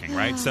where we're looking,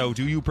 right? So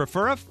do you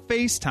prefer a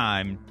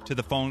FaceTime to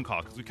the phone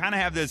call? Because we kind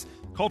of have this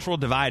cultural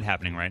divide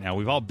happening right now.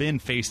 We've all been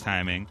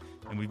FaceTiming,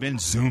 and we've been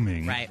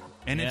Zooming. Right.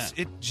 And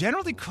it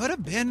generally could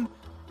have been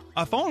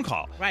a phone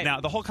call. Right.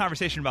 Now, the whole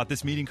conversation about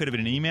this meeting could have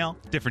been an email,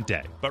 different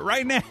day. But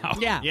right now,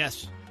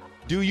 Yes.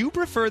 do you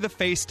prefer the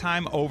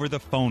FaceTime over the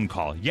phone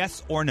call?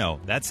 Yes or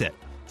no? That's it.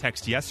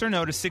 Text yes or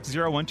no to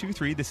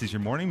 60123. This is your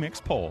Morning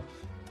Mix poll.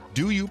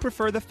 Do you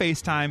prefer the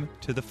FaceTime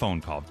to the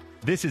phone call?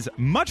 This is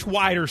much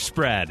wider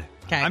spread.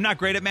 Okay. I'm not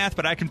great at math,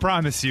 but I can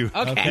promise you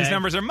Okay. these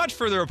numbers are much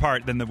further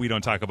apart than the We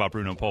Don't Talk About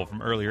Bruno poll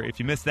from earlier. If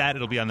you missed that,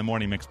 it'll be on the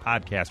Morning Mix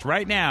podcast.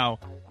 Right now,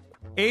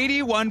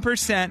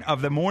 81%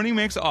 of the Morning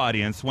Mix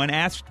audience, when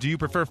asked, do you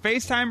prefer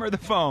FaceTime or the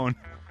phone,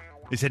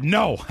 they said,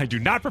 no, I do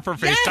not prefer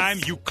FaceTime.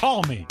 Yes! You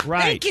call me.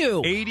 Right. Thank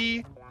you.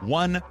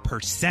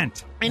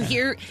 81%. And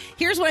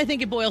here's what I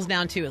think it boils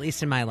down to, at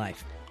least in my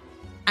life.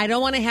 I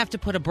don't want to have to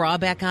put a bra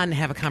back on and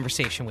have a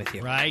conversation with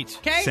you. Right.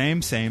 Okay?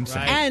 Same.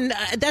 Right. And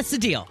that's the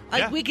deal.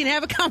 Yeah. We can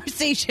have a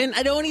conversation.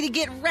 I don't need to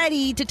get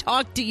ready to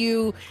talk to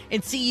you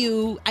and see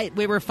you.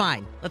 We were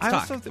fine. Let's I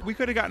talk. also we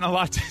could have gotten a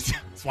lot.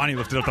 Swanee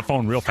lifted up the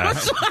phone real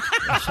fast.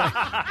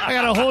 I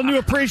got a whole new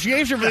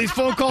appreciation for these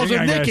phone calls with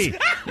Hang on, Nikki.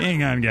 guys.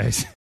 Hang on,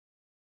 guys.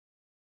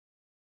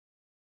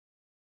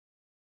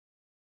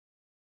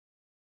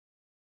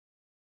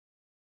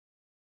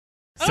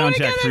 Sound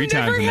check 3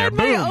 times in there. Boom.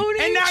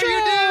 And now you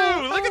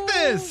do. Look at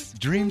this.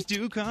 Dreams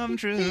do come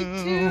true.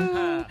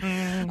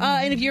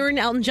 And if you're an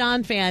Elton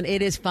John fan,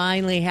 it is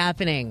finally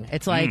happening.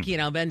 It's like,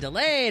 been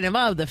delayed.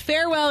 The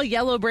Farewell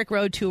Yellow Brick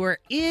Road Tour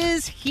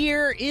is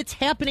here. It's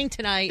happening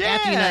tonight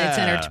at the United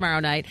Center tomorrow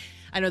night.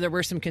 I know there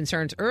were some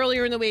concerns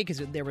earlier in the week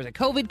because there was a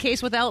COVID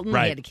case with Elton.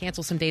 Right. They had to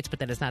cancel some dates, but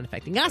that is not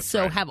affecting us.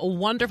 So have a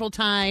wonderful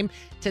time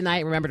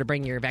tonight. Remember to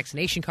bring your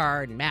vaccination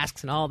card and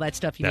masks and all that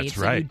stuff you need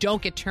so you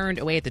don't get turned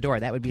away at the door.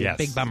 That would be a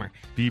big bummer.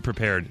 Be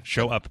prepared.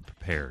 Show up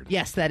prepared.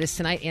 Yes, that is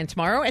tonight and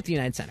tomorrow at the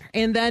United Center.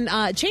 And then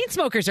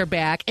Chainsmokers are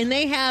back, and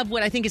they have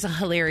what I think is a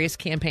hilarious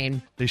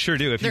campaign. They sure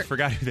do, if you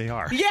forgot who they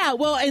are. Yeah,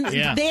 well, and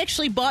they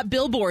actually bought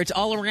billboards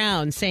all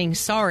around saying,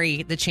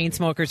 sorry, the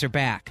Chainsmokers are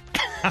back.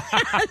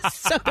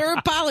 So they're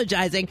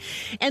apologizing.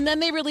 And then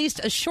they released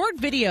a short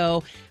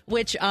video,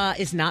 which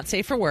is not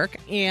safe for work.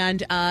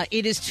 And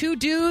it is 2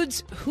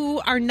 dudes who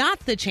are not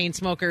the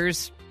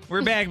Chainsmokers.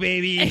 We're back,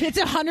 baby. And it's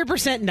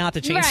 100% not the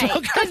Chainsmokers.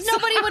 Right, because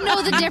nobody would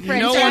know the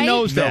difference, No one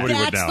knows that. Nobody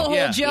would That's know. the whole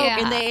Yeah. joke.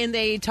 Yeah. And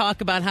they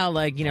talk about how,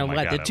 like, my God,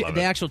 I love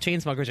the it. actual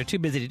Chainsmokers are too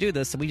busy to do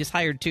this, so we just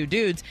hired 2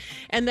 dudes.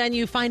 And then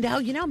you find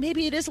out,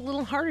 maybe it is a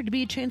little harder to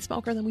be a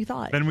Chainsmoker than we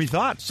thought. Than we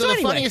thought. So the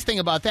anyway. funniest thing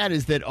about that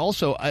is that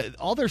also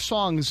all their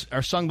songs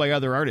are sung by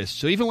other artists.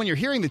 So even when you're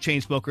hearing the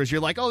Chainsmokers,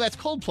 you're like, oh, that's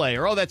Coldplay,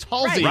 or oh, that's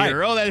Halsey, Right.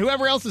 or oh, that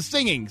whoever else is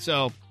singing.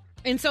 So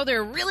And so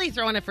they're really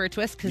throwing it for a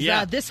twist because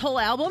Yeah. this whole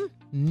album,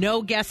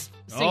 no guest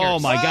singers. Oh,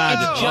 my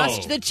God.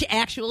 It's just the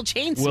actual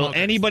Chainsmokers. will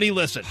anybody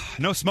listen?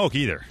 No smoke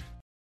either.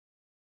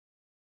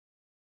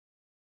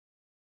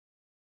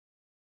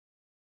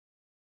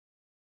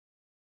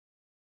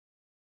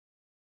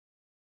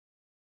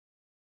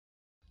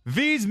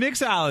 V's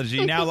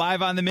Mixology, now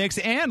live on the Mix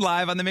and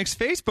live on the Mix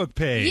Facebook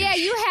page. Yeah,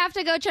 you have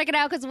to go check it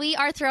out because we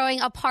are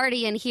throwing a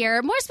party in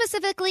here. More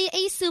specifically,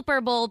 a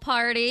Super Bowl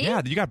party.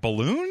 Yeah, you got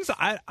balloons?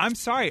 I'm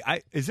sorry.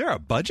 Is there a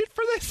budget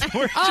for this?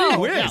 Gee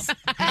whiz.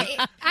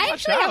 I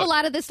actually have a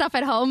lot of this stuff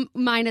at home,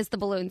 minus the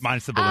balloons.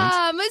 Minus the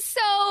balloons.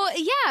 So,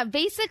 yeah,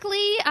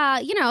 basically,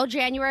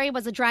 January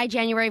was a dry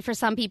January for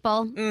some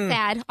people.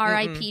 Sad,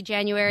 R.I.P.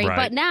 January. Right.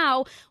 But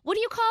now, what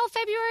do you call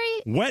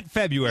February? Wet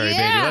February,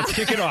 Yeah. baby. Let's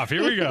kick it off.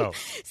 Here we go.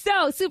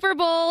 So, Super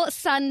Bowl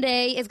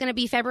Sunday is going to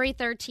be February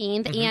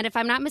 13th. And if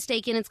I'm not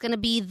mistaken, it's going to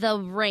be the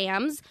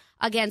Rams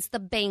against the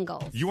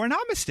Bengals. You are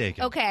not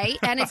mistaken. Okay,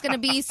 and it's going to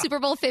be Super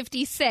Bowl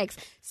 56.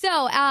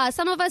 So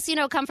some of us,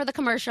 come for the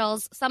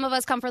commercials. Some of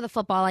us come for the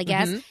football, I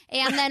guess.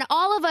 And then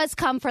all of us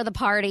come for the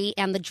party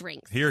and the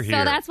drinks. Hear, hear.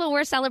 So that's what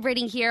we're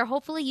celebrating here.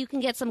 Hopefully you can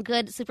get some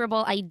good Super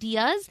Bowl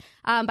ideas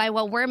by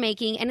what we're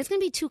making. And it's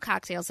going to be 2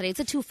 cocktails today. It's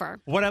a twofer.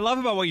 What I love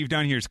about what you've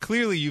done here is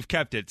clearly you've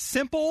kept it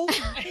simple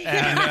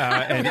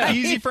and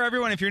easy for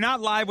everyone. If you're not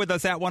live with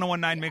us at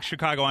 1019 Mix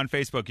Chicago on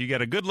Facebook, you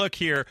get a good look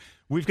here.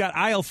 We've got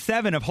aisle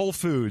 7 of Whole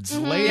Foods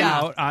laid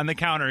out on the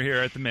counter here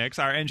at the Mix.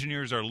 Our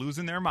engineers are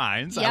losing their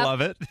minds. Yep. I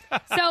love it.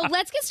 So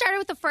let's get started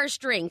with the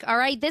first drink, all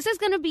right? This is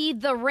going to be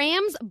the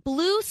Rams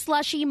Blue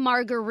Slushy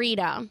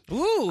Margarita.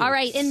 Ooh. All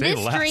right, in Say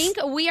this less. drink,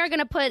 we are going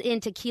to put in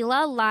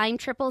tequila, lime,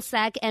 triple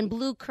sec, and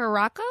blue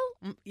Curaçao.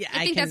 Yeah,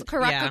 I think that's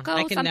Curaçao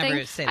I can something.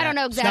 never say that. I don't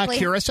know It's not exactly.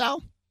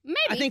 Curacao? Maybe.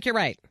 I think you're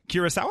right.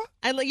 Kurosawa?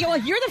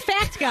 You're the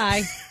fact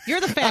guy. You're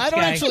the fact guy. I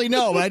don't actually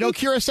know. I know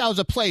Curaçao's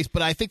a place,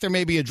 but I think there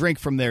may be a drink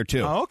from there, too.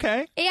 Oh,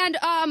 okay. And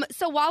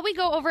so while we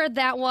go over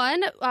that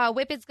one,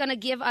 Whip is going to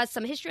give us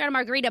some history on a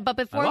margarita. But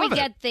before we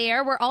get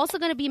there, we're also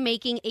going to be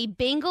making a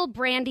Bengal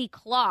brandy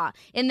claw.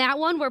 In that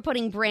one, we're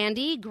putting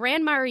brandy,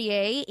 Grand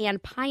Marnier,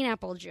 and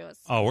pineapple juice.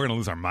 Oh, we're going to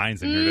lose our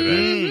minds in here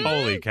today.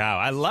 Holy cow.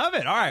 I love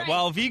it. All right.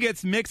 Well, V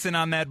gets mixing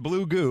on that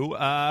blue goo.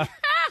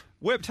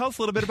 Whip, tell us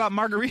a little bit about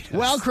margaritas.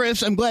 Well,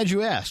 Chris, I'm glad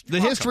you asked. The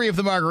history of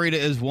the margarita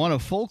is one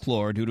of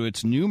folklore due to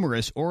its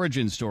numerous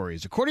origin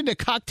stories. According to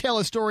cocktail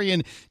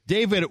historian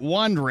David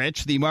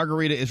Wandrich, the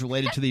margarita is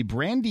related to the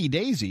brandy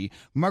daisy.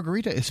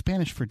 Margarita is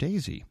Spanish for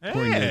daisy,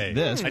 according to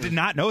this. I did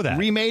not know that.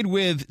 Remade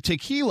with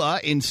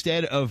tequila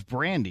instead of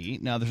brandy.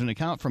 Now, there's an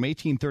account from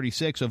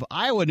 1836 of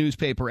Iowa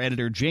newspaper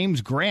editor James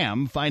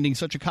Graham finding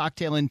such a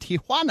cocktail in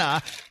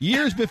Tijuana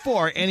years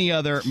before any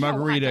other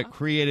margarita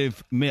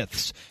creative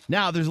myths.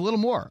 Now, there's a little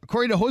more.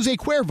 According to Jose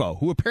Cuervo,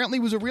 who apparently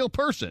was a real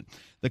person,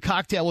 the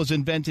cocktail was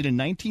invented in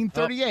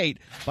 1938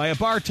 by a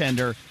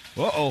bartender,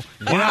 in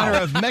honor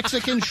of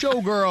Mexican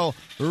showgirl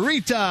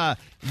Rita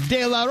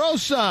de la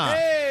Rosa.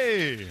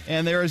 Hey!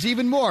 And there is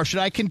even more. Should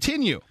I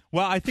continue?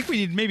 Well, I think we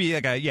need maybe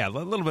a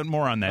little bit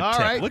more on that All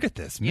tip. right. Look at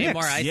this mix. Need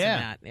more ice in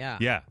that. Yeah.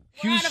 Yeah.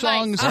 Hugh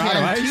Song's We're going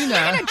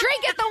Cantina. to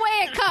drink it the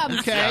way it comes.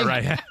 Okay. Yeah,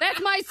 right.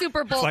 That's my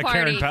Super Bowl It's like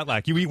party. Karen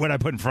Petlack. You eat what I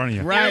put in front of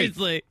you. Right.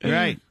 Seriously.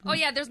 Right. Oh,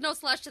 yeah, there's no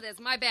slush to this.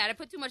 My bad. I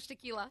put too much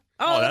tequila.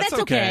 Oh, that's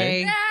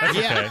okay. That's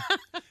okay. Yeah.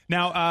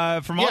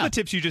 Now, from all Yeah. the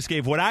tips you just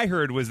gave, what I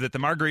heard was that the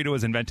margarita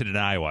was invented in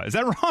Iowa. Is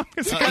that wrong?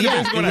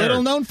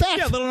 Little known fact.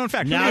 Yeah, little known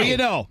fact. Now Who knew? you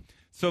know.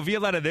 So,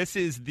 Violetta, this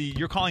is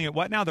you're calling it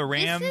what now? The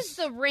Rams? This is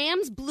the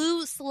Rams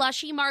Blue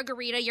Slushy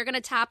Margarita. You're going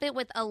to top it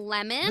with a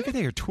lemon. Look at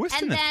that. You're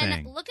twisting and the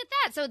then thing. look at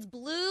that. So it's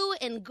blue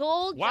and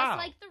gold, Wow. just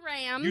like the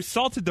Rams. You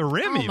salted the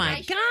rim Oh, even.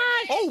 my gosh.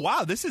 Oh,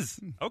 wow. This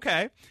is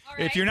okay. All If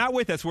right. you're not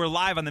with us, we're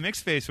live on the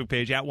Mix Facebook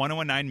page at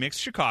 1019 Mix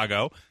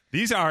Chicago.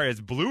 These are as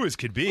blue as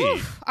could be.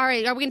 All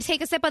right, are we going to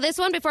take a sip of this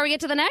one before we get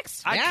to the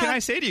next? Can I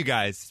say to you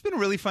guys, it's been a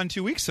really fun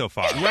 2 weeks so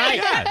far. Right.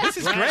 Yeah, this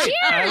is great. Cheers.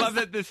 I love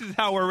that this is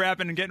how we're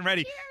wrapping and getting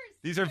ready.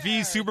 These are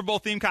V's Super Bowl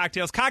themed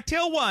cocktails.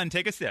 Cocktail 1,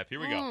 take a sip. Here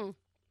we go.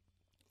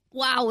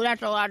 Wow,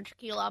 that's a lot of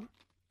tequila.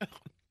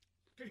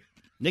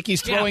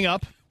 Nikki's throwing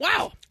up.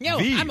 Wow. Yo,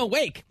 V. I'm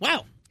awake.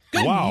 Wow.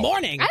 Good Wow.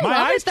 morning. I My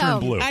love eyes it, though. turned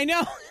blue. I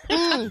know.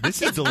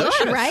 This is It's delicious.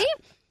 good, right?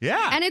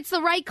 Yeah. And it's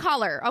the right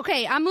color.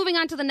 Okay, I'm moving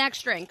on to the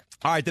next drink.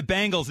 All right, the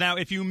Bengals. Now,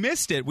 if you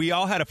missed it, we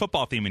all had a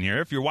football theme in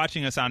here. If you're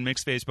watching us on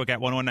Mix Facebook at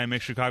 1019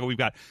 Mix Chicago, we've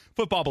got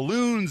football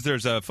balloons.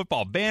 There's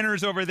football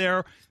banners over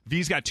there.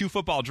 V's got 2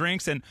 football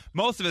drinks, and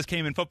most of us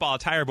came in football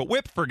attire, but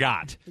Whip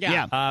forgot.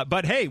 Yeah.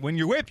 But hey, when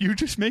you Whip, you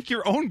just make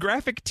your own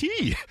graphic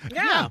tee.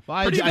 Yeah.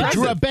 I Pretty drew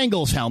a impressive.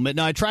 Bengals helmet.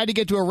 Now, I tried to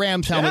get to a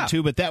Rams helmet, Yeah.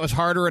 too, but that was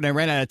harder, and I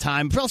ran out of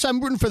time. Plus,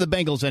 I'm rooting for the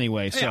Bengals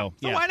anyway, so,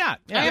 So why not?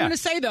 I am going to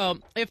say, though,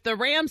 if the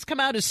Rams come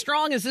out as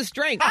strong as this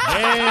drink,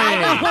 Hey.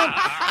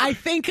 I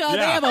think they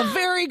have a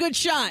very good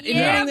shot in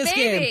Yeah, winning this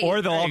baby. game.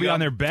 Or they'll all be on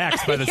their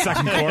backs by the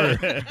second quarter.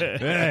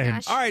 Hey.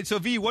 Gosh. All right, so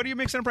V, what are you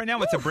mixing up right now?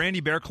 What's a Brandy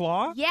Bear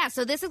Claw? Yeah,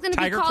 so this is going to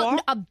be Tiger called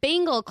claw? a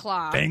Bengal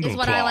claw, Bengal is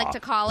what I claw. like to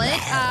call it.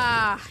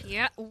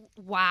 Yeah,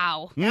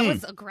 wow. That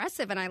was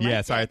aggressive, and I liked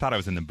Yeah, sorry, I it. thought I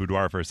was in the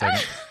boudoir for a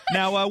second.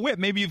 Now, Whip,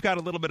 maybe you've got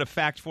a little bit of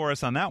fact for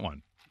us on that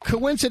one.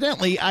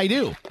 Coincidentally, I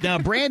do. Now,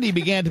 brandy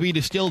began to be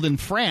distilled in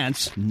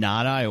France,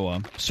 not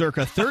Iowa,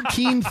 circa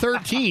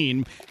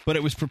 1313, but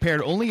it was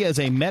prepared only as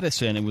a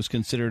medicine and was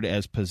considered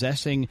as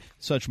possessing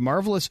such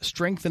marvelous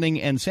strengthening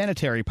and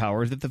sanitary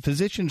powers that the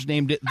physicians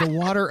named it the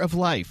water of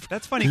life.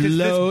 That's funny because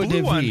L'eau this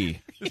de blue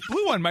vie. this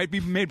blue one might be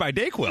made by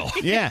Dayquil.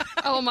 Yeah.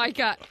 Oh, my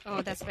God.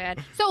 Oh, that's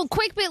bad. So,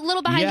 quick bit,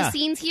 little behind Yeah. the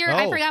scenes here.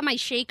 I Oh. forgot my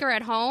shaker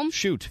at home.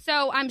 Shoot.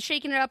 So, I'm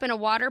shaking it up in a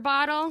water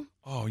bottle.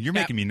 Oh, you're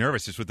making me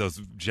nervous just with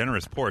those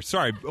generous pours.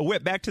 Sorry,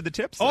 Whip, back to the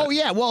tips. Oh,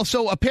 yeah. Well,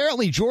 so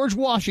apparently George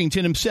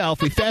Washington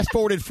himself, we fast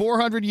forwarded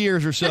 400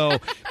 years or so,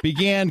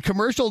 began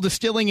commercial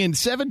distilling in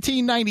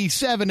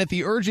 1797 at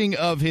the urging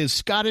of his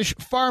Scottish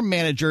farm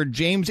manager,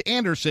 James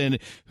Anderson,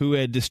 who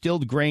had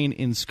distilled grain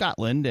in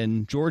Scotland.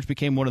 And George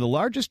became one of the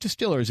largest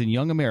distillers in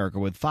young America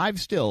with 5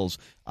 stills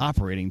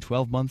operating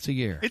 12 months a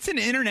year. It's an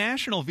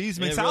international V's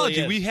It mixology. really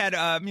is. We had,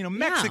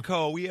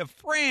 Mexico. We have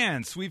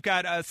France. We've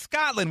got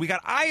Scotland. We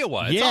got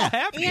Iowa. It's Yeah. all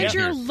happening And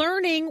here. you're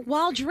learning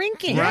while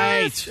drinking.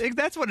 Right.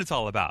 That's what it's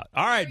all about.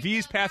 All right,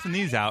 V's passing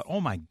these out.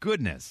 Oh, my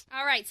goodness.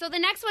 All right, so the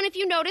next one, if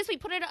you notice, we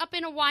put it up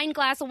in a wine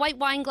glass, a white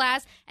wine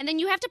glass, and then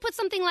you have to put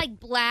something like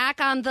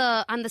black on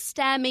the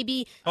stem,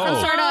 maybe some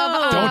sort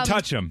of... Don't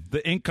touch them.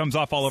 The ink comes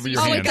off all over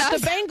your hands.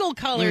 It's the Bengal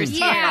colors.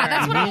 Yeah,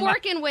 that's what I'm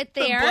working with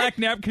there. The black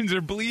napkins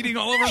are bleeding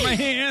all over my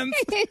hands.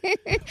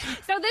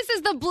 So this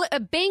is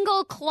the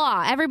Bengal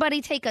Claw.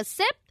 Everybody take a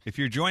sip. If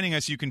you're joining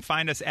us, you can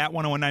find us at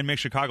 1019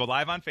 Mix Chicago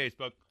live on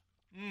Facebook.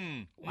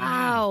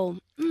 Wow.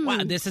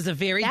 Wow, this is a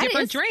very That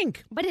different is-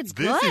 drink. But it's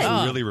This good.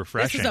 is really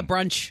refreshing. This is a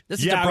brunch. This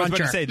is a Yeah, I was bruncher.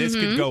 about to say, this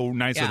could go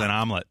nicer than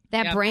omelet.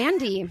 That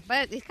brandy,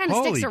 but it kind of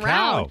Holy sticks cow.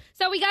 around.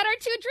 So we got our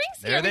two drinks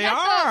There here. they we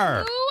got are.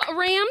 the Blue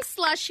Ram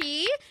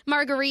Slushy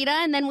Margarita,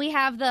 and then we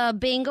have the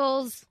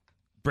Bengals.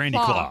 Brandy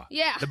Claw. Claw.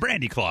 Yeah. The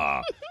Brandy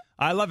Claw.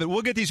 I love it.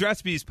 We'll get these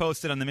recipes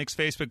posted on the Mix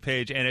Facebook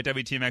page and at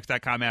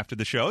WTMX.com after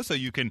the show so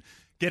you can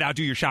get out,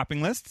 do your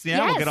shopping lists. Yeah,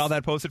 we'll Yes. get all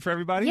that posted for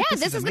everybody. Yeah,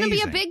 this is going to be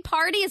a amazing. big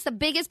party. It's the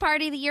biggest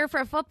party of the year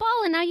for football,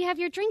 and now you have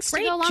your drinks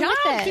Great to go along job,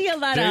 with it.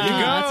 Violetta. There you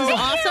go. This is Thank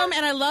awesome,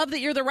 and I love that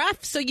you're the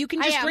ref, so you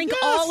can I just am. drink Yes.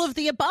 all of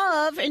the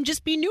above and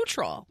just be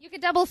neutral. You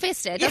could double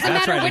fist it. Doesn't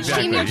That's matter right, which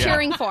exactly, team you're yeah.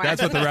 cheering for.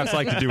 That's what the refs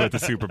like to do at the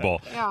Super Bowl.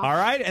 Yeah. All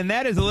right, and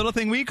that is a little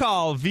thing we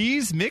call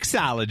V's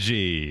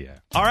Mixology.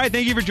 All right,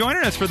 thank you for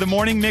joining us for the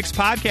Morning Mix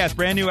podcast.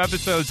 Brand new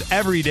episodes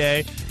every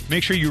day.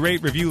 Make sure you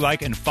rate, review,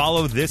 like, and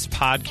follow this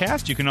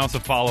podcast. You can also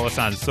follow us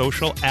on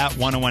social at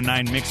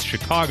 1019 Mix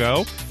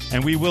Chicago.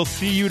 And we will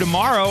see you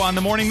tomorrow on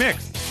the Morning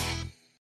Mix.